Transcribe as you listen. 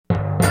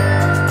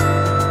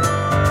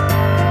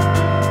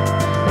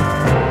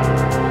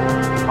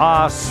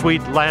Ah,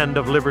 sweet land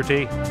of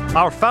liberty.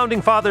 Our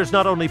founding fathers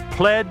not only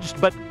pledged,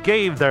 but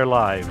gave their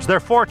lives, their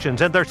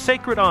fortunes, and their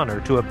sacred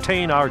honor to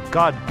obtain our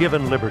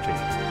God-given liberty.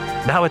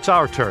 Now it's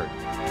our turn.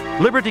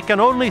 Liberty can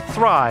only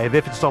thrive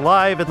if it's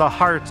alive in the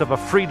hearts of a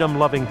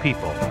freedom-loving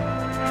people.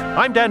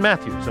 I'm Dan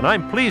Matthews, and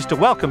I'm pleased to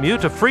welcome you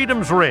to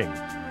Freedom's Ring.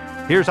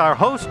 Here's our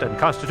host and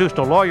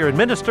constitutional lawyer and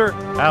minister,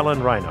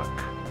 Alan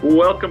Reinach.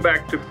 Welcome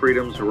back to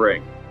Freedom's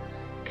Ring.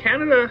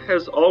 Canada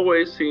has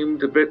always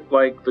seemed a bit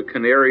like the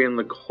canary in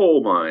the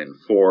coal mine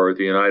for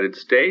the United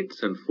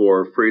States and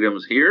for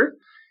freedoms here,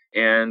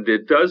 and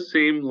it does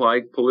seem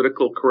like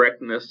political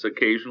correctness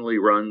occasionally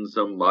runs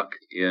amok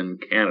in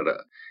Canada.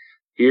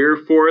 Here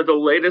for the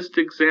latest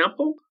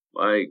example,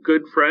 my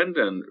good friend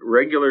and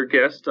regular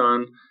guest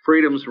on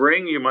Freedom's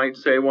Ring, you might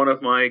say one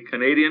of my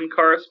Canadian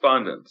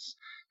correspondents.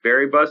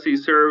 Barry Bussey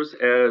serves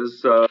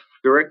as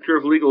Director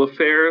of Legal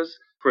Affairs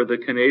for the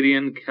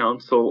Canadian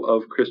Council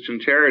of Christian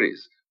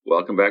Charities.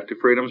 Welcome back to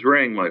Freedom's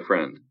Ring, my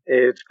friend.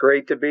 It's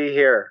great to be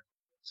here.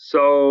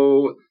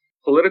 So,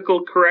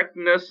 political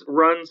correctness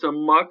runs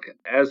amok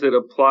as it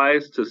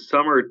applies to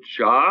summer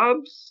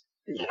jobs?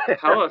 Yeah.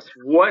 Tell us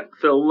what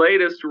the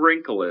latest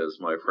wrinkle is,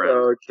 my friend.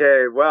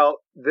 Okay, well,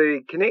 the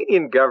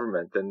Canadian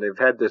government, and they've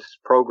had this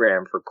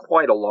program for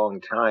quite a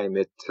long time,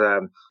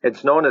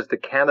 it's known as the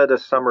Canada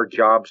Summer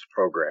Jobs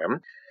Program,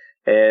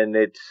 and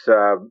it's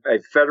a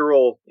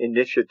federal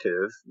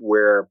initiative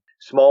where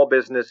small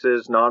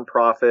businesses,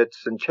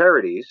 nonprofits, and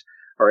charities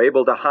are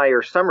able to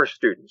hire summer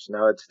students.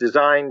 Now, it's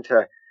designed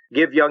to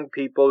give young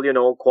people,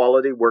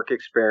 quality work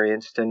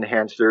experience to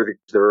enhance their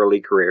early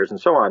careers and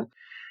so on.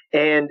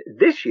 And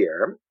this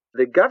year,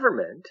 the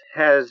government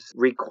has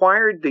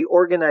required the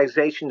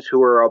organizations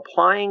who are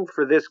applying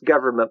for this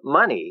government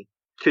money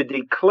to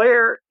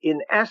declare,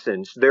 in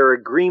essence, their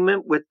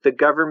agreement with the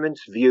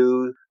government's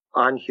view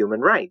on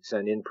human rights.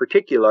 And in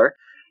particular,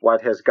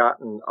 what has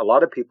gotten a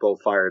lot of people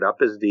fired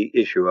up is the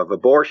issue of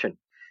abortion.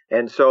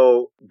 And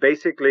so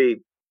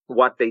basically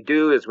what they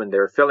do is when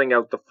they're filling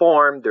out the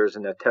form, there's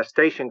an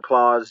attestation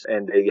clause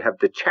and they have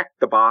to check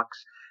the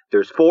box.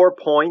 There's 4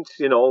 points,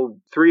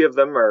 3 of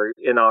them are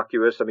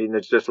innocuous. I mean,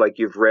 it's just like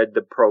you've read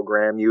the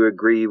program, you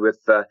agree with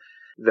the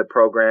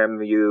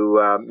program, you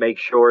make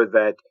sure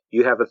that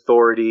you have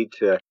authority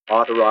to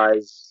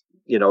authorize,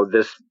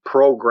 this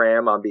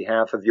program on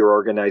behalf of your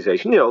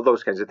organization,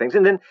 those kinds of things.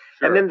 And then,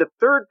 Sure. And then the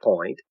third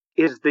point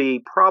is the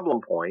problem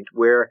point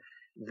where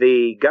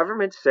the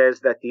government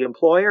says that the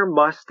employer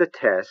must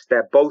attest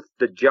that both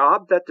the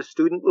job that the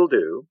student will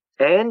do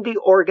and the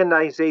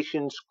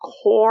organization's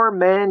core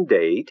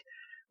mandate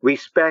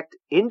respect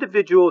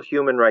individual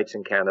human rights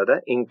in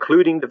Canada,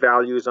 including the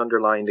values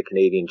underlying the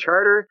Canadian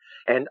Charter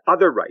and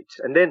other rights.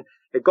 And then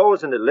it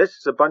goes and it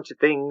lists a bunch of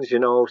things,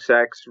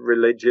 sex,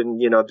 religion,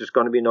 there's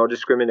going to be no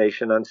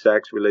discrimination on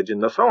sex,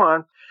 religion, and so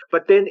on.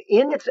 But then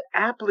in its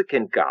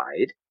applicant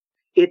guide,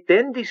 it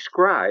then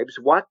describes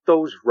what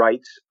those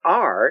rights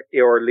are,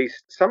 or at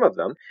least some of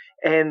them.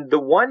 And the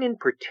one in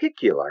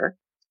particular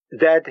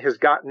that has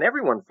gotten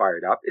everyone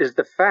fired up is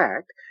the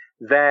fact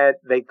that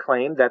they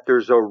claim that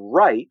there's a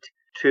right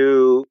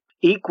to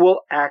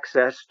equal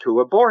access to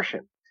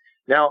abortion.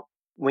 Now,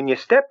 when you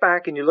step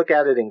back and you look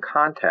at it in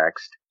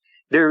context,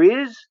 there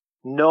is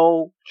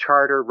no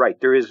charter right.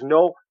 There is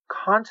no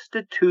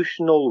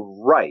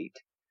constitutional right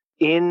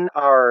in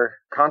our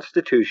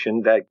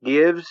Constitution that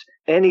gives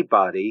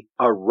anybody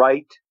a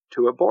right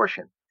to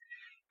abortion.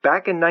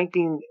 Back in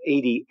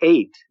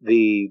 1988,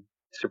 the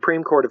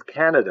Supreme Court of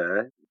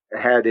Canada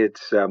had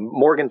its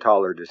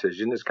Morgentaler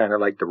decision. It's kind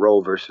of like the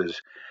Roe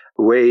versus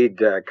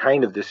Wade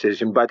kind of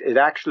decision, but it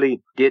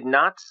actually did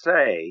not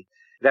say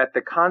that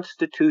the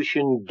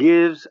Constitution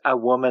gives a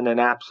woman an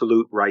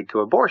absolute right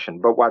to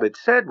abortion. But what it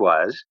said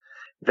was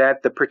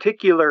that the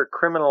particular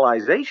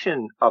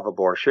criminalization of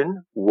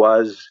abortion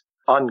was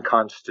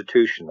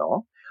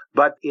unconstitutional,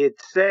 but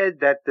it said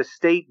that the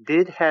state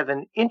did have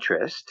an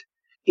interest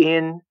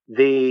in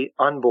the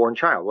unborn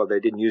child. Well,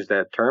 they didn't use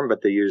that term,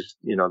 but they used,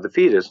 the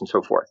fetus and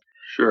so forth.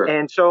 Sure.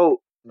 And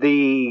so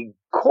the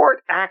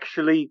court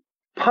actually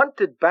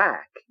punted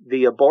back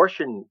the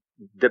abortion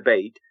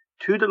debate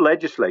to the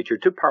legislature,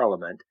 to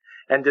Parliament,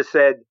 and just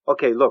said,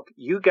 okay, look,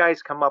 you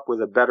guys come up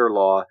with a better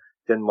law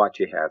than what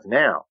you have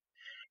now.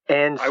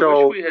 And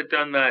so I wish we had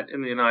done that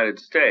in the United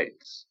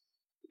States,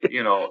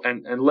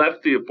 and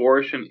left the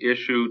abortion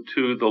issue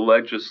to the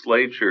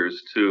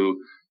legislatures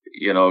to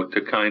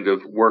kind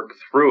of work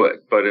through it.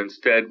 But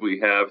instead we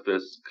have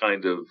this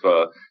kind of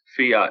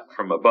fiat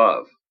from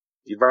above.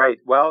 Right.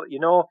 Well,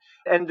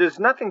 and there's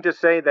nothing to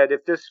say that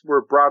if this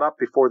were brought up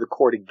before the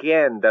court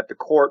again, that the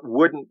court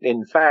wouldn't,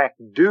 in fact,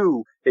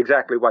 do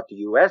exactly what the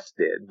U.S.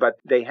 did, but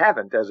they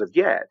haven't as of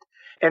yet.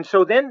 And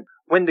so then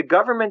when the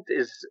government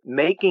is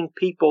making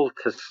people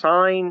to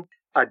sign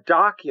a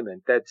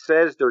document that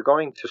says they're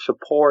going to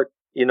support,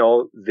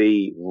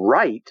 the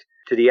right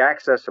to the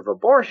access of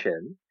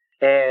abortion,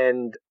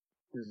 and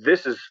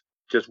this is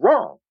just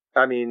wrong.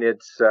 I mean,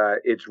 it's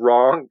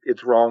wrong.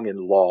 It's wrong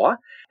in law.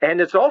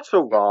 And it's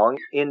also wrong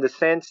in the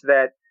sense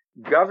that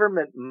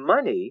government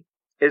money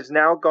is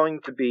now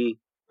going to be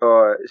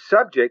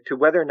subject to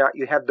whether or not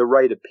you have the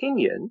right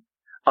opinion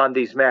on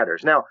these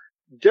matters. Now,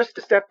 just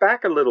to step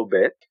back a little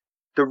bit,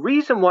 the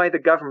reason why the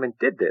government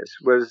did this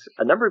was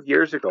a number of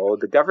years ago,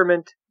 the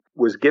government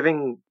was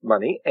giving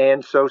money,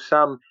 and so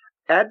some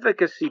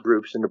advocacy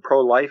groups in the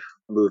pro-life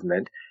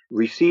movement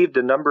received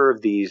a number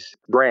of these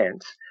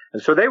grants.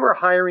 And so they were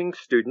hiring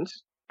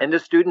students, and the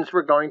students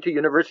were going to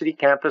university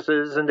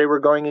campuses, and they were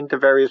going into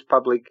various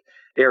public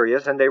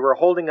areas, and they were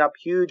holding up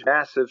huge,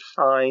 massive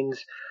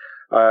signs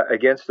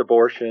against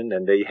abortion,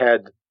 and they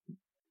had,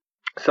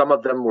 some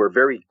of them were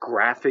very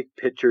graphic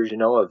pictures,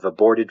 of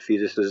aborted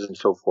fetuses and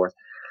so forth.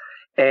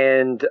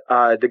 And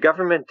the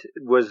government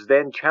was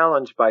then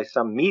challenged by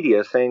some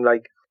media saying,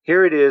 like,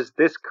 here it is,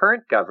 this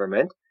current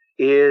government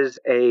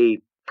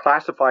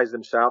classifies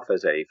themselves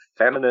as a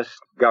feminist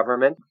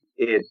government.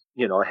 It,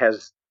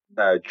 has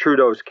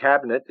Trudeau's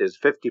cabinet is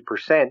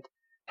 50%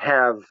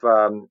 have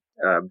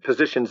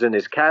positions in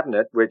his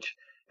cabinet, which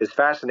is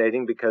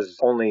fascinating because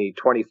only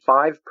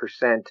 25%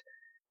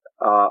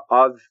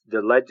 of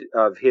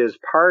his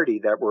party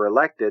that were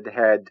elected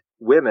had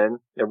women,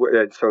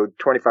 so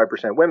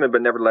 25% women,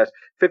 but nevertheless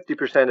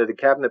 50% of the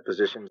cabinet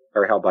positions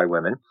are held by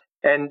women.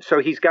 And so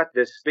he's got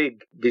this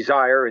big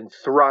desire and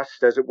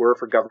thrust, as it were,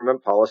 for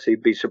government policy,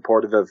 be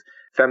supportive of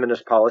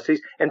feminist policies.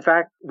 In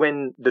fact,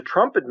 when the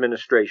Trump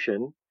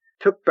administration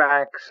took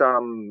back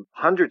some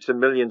hundreds of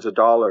millions of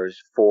dollars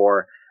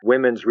for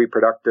women's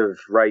reproductive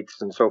rights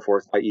and so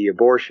forth, i.e.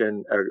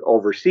 abortion,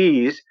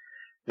 overseas,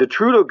 the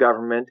Trudeau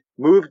government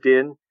moved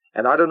in,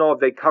 and I don't know if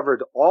they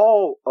covered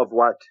all of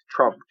what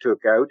Trump took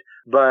out,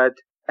 but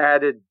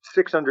added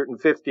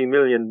 $650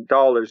 million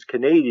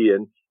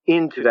Canadian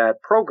into that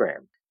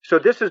program. So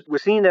this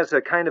was seen as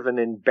a kind of an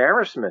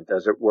embarrassment,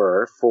 as it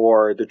were,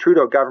 for the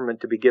Trudeau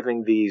government to be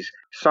giving these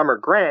summer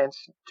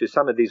grants to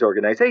some of these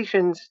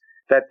organizations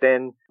that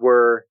then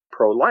were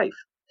pro-life.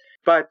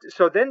 But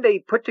so then they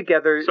put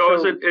together...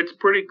 So it's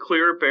pretty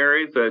clear,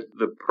 Barry, that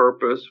the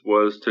purpose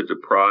was to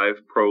deprive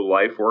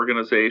pro-life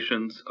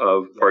organizations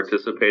of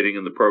participating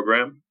in the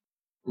program?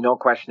 No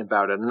question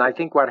about it. And I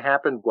think what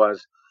happened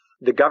was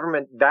the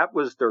government, that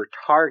was their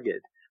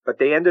target, but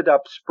they ended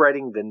up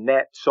spreading the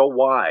net so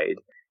wide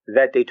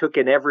that they took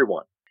in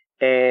everyone.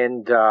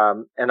 And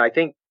I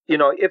think,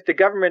 if the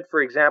government,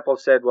 for example,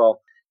 said,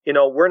 well,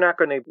 we're not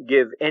going to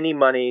give any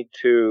money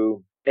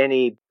to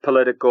any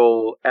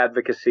political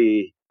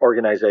advocacy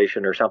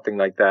organization or something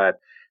like that,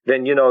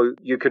 then,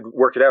 you could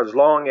work it out as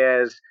long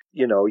as,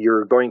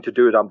 you're going to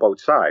do it on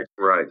both sides.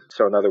 Right.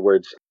 So in other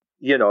words,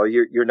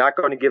 you're not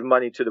going to give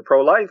money to the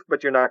pro-life,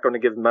 but you're not going to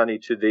give money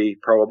to the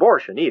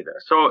pro-abortion either.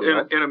 So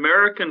in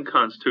American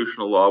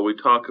constitutional law, we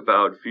talk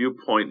about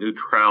viewpoint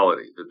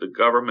neutrality, that the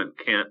government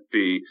can't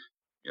be,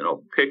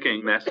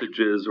 picking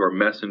messages or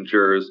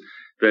messengers,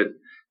 that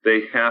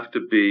they have to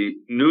be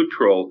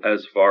neutral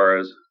as far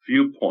as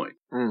viewpoint.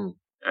 Mm.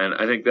 And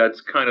I think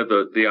that's kind of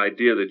the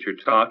idea that you're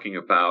talking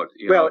about.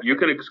 You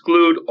can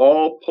exclude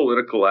all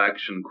political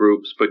action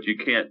groups, but you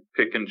can't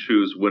pick and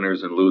choose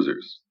winners and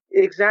losers.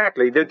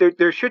 Exactly.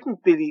 There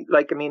shouldn't be,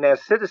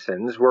 as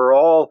citizens, we're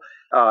all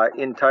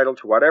entitled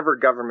to whatever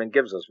government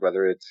gives us,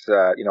 whether it's,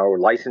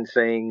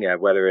 licensing,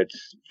 whether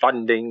it's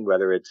funding,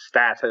 whether it's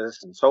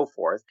status, and so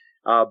forth.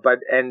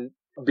 And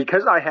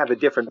because I have a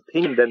different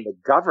opinion than the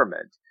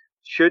government,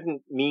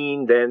 shouldn't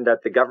mean then that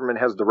the government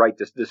has the right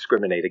to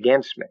discriminate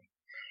against me.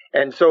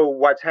 And so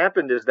what's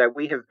happened is that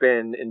we have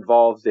been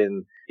involved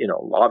in,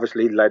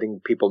 obviously letting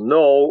people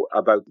know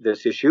about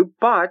this issue,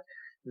 but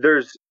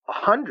there's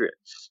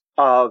hundreds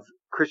of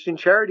Christian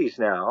charities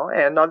now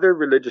and other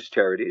religious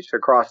charities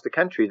across the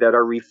country that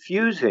are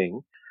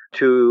refusing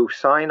to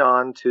sign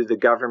on to the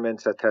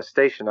government's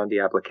attestation on the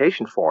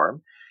application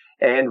form.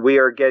 And we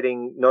are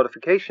getting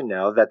notification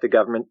now that the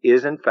government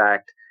is in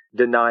fact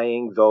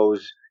denying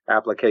those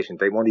applications.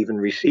 They won't even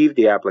receive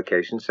the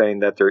application, saying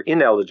that they're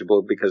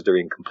ineligible because they're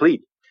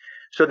incomplete.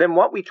 So then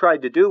what we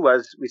tried to do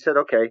was we said,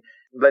 okay,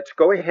 let's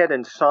go ahead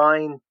and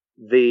sign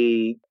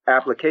the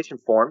application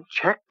form,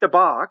 check the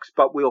box,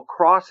 but we'll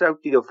cross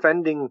out the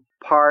offending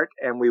part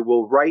and we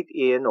will write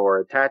in or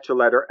attach a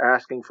letter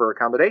asking for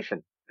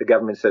accommodation. The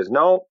government says,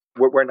 no,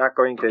 we're not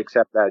going to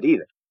accept that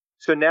either.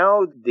 So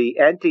now the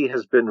ante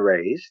has been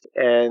raised,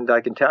 and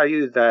I can tell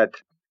you that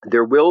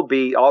there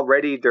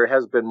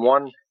has been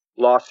one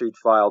lawsuit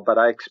filed, but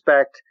I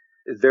expect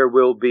there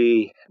will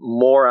be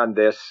more on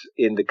this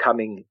in the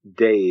coming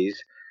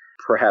days,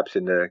 perhaps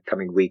in the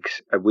coming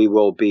weeks. We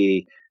will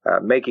be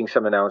making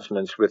some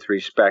announcements with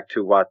respect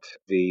to what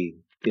the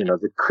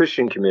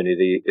Christian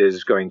community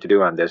is going to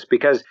do on this.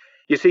 Because,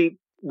 you see,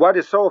 what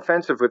is so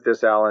offensive with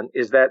this, Alan,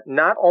 is that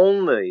not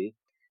only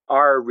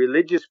are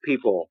religious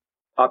people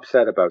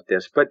upset about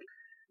this, but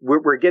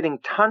we're getting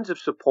tons of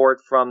support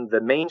from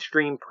the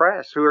mainstream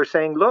press who are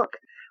saying, look,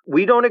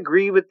 we don't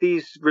agree with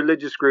these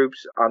religious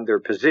groups on their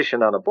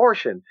position on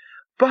abortion,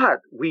 but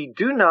we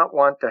do not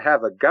want to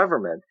have a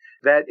government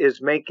that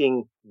is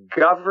making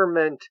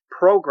government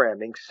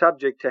programming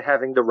subject to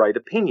having the right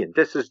opinion.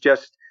 This is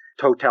just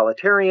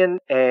totalitarian,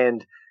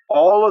 and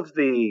all of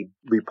the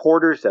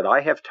reporters that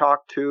I have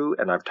talked to,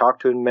 and I've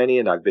talked to many,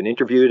 and I've been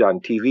interviewed on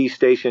TV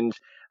stations,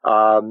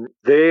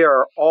 they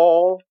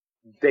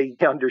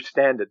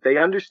understand it. They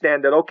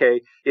understand that,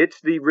 okay,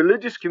 it's the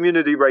religious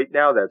community right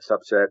now that's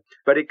upset,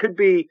 but it could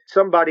be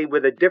somebody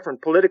with a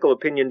different political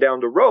opinion down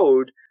the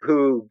road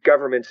who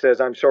government says,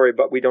 I'm sorry,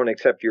 but we don't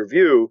accept your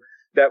view,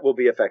 that will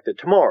be affected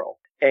tomorrow.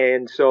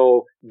 And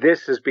so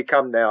this has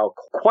become now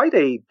quite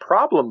a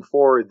problem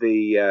for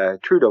the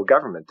Trudeau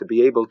government to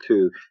be able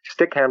to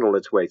stick handle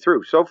its way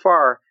through. So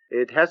far,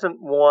 it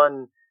hasn't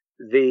won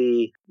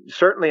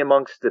certainly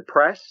amongst the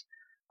press.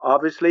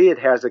 Obviously, it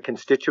has a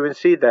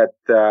constituency that,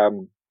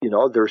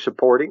 they're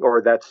supporting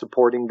or that's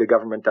supporting the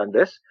government on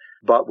this.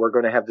 But we're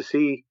going to have to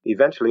see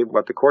eventually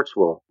what the courts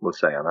will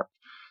say on it.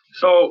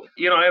 So,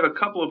 I have a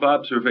couple of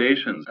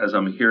observations as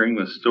I'm hearing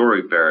this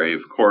story, Barry.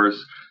 Of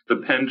course, the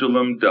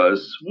pendulum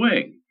does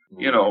swing.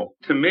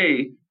 To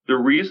me, the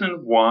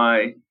reason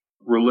why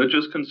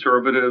religious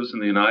conservatives in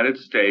the United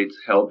States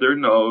held their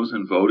nose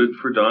and voted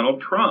for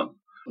Donald Trump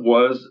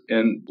was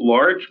in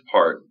large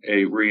part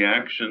a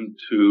reaction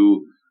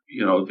to,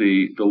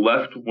 the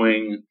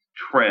left-wing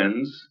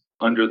trends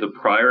under the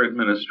prior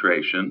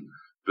administration,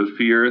 the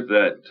fear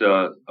that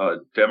a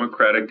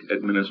Democratic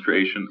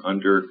administration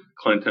under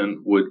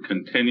Clinton would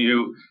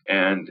continue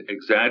and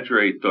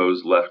exaggerate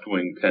those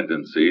left-wing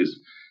tendencies,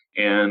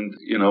 and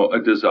a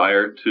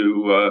desire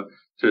to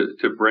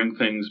bring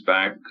things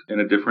back in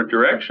a different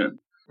direction.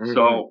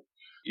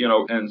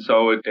 Mm-hmm.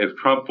 So if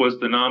Trump was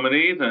the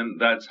nominee, then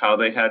that's how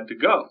they had to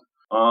go.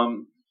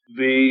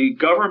 The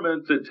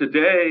government that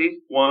today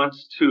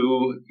wants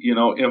to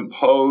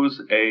impose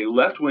a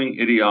left-wing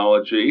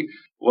ideology,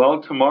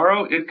 well,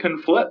 tomorrow it can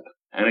flip.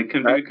 And it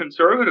can be a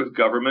conservative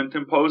government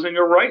imposing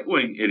a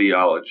right-wing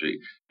ideology.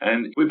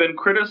 And we've been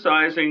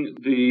criticizing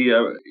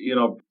the,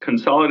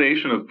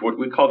 consolidation of what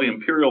we call the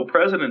imperial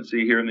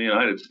presidency here in the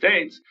United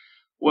States.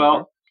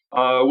 Well,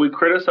 we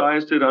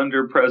criticized it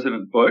under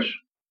President Bush.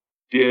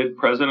 Did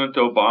President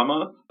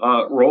Obama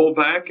roll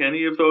back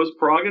any of those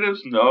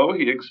prerogatives? No,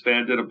 he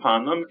expanded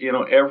upon them.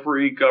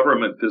 Every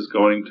government is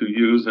going to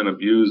use and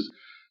abuse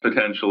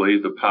potentially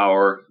the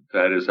power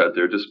that is at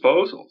their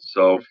disposal.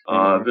 So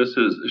this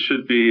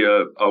should be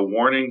a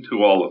warning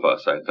to all of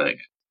us, I think.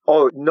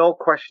 Oh, no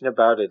question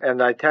about it.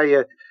 And I tell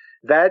you,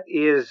 that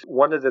is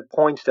one of the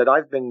points that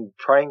I've been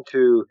trying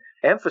to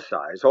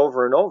emphasize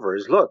over and over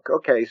is, look,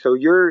 okay, so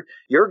your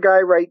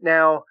guy right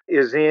now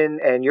is in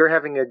and you're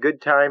having a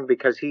good time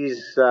because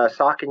he's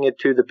socking it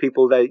to the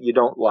people that you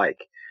don't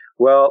like.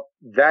 Well,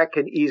 that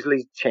can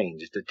easily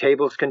change. The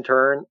tables can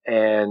turn,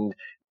 and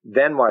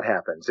then what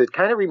happens? It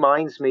kind of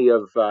reminds me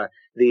of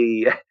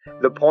the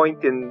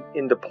point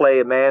in the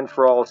play A Man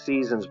for All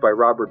Seasons by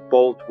Robert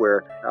Bolt,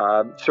 where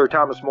Sir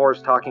Thomas More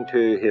is talking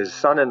to his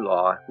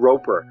son-in-law,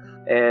 Roper.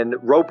 And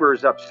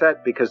Roper's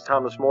upset because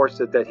Thomas More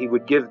said that he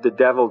would give the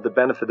devil the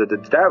benefit of the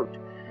doubt.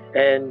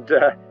 And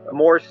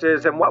More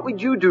says, and what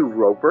would you do,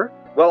 Roper?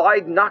 Well,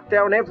 I'd knock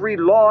down every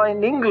law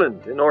in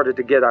England in order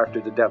to get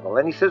after the devil.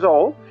 And he says,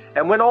 oh,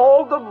 and when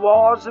all the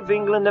laws of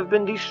England have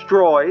been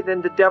destroyed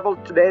and the devil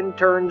then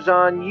turns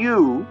on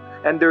you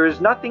and there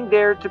is nothing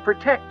there to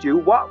protect you,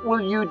 what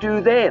will you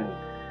do then?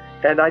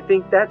 And I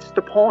think that's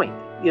the point.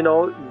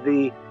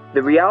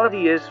 The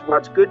reality is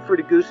what's good for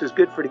the goose is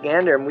good for the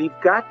gander. And we've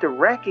got to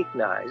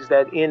recognize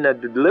that in a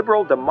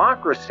liberal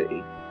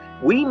democracy,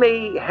 we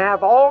may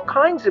have all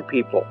kinds of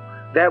people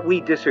that we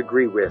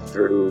disagree with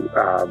through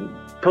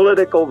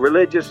political,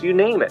 religious, you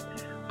name it.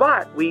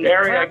 But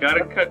Barry, I got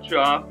to cut you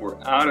off. We're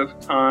out of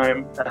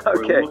time. Okay.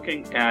 We're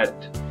looking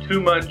at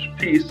too much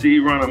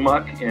PC run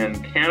amok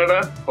in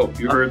Canada. Hope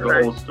you heard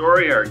the whole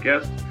story. Our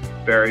guest,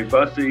 Barry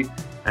Bussey.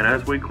 And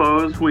as we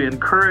close, we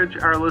encourage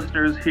our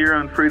listeners here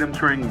on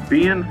Freedom's Ring,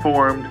 be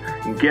informed,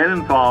 get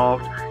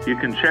involved. You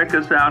can check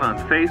us out on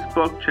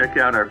Facebook. Check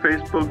out our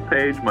Facebook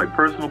page, my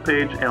personal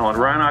page, Alan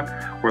Reinach.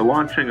 We're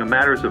launching a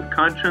Matters of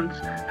Conscience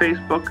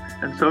Facebook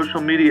and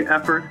social media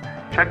effort.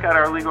 Check out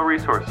our legal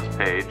resources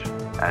page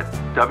at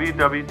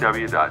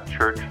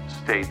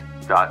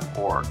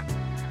www.churchstate.org.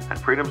 And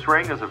Freedom's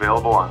Ring is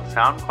available on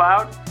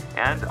SoundCloud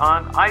and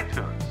on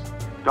iTunes.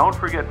 Don't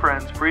forget,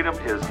 friends, freedom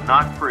is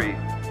not free.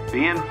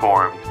 Be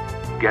informed,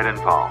 get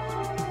involved.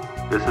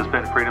 This has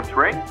been Freedom's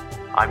Ring.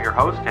 I'm your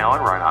host,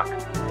 Alan Reinach.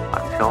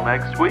 Until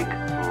next week,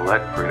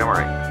 let freedom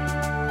ring.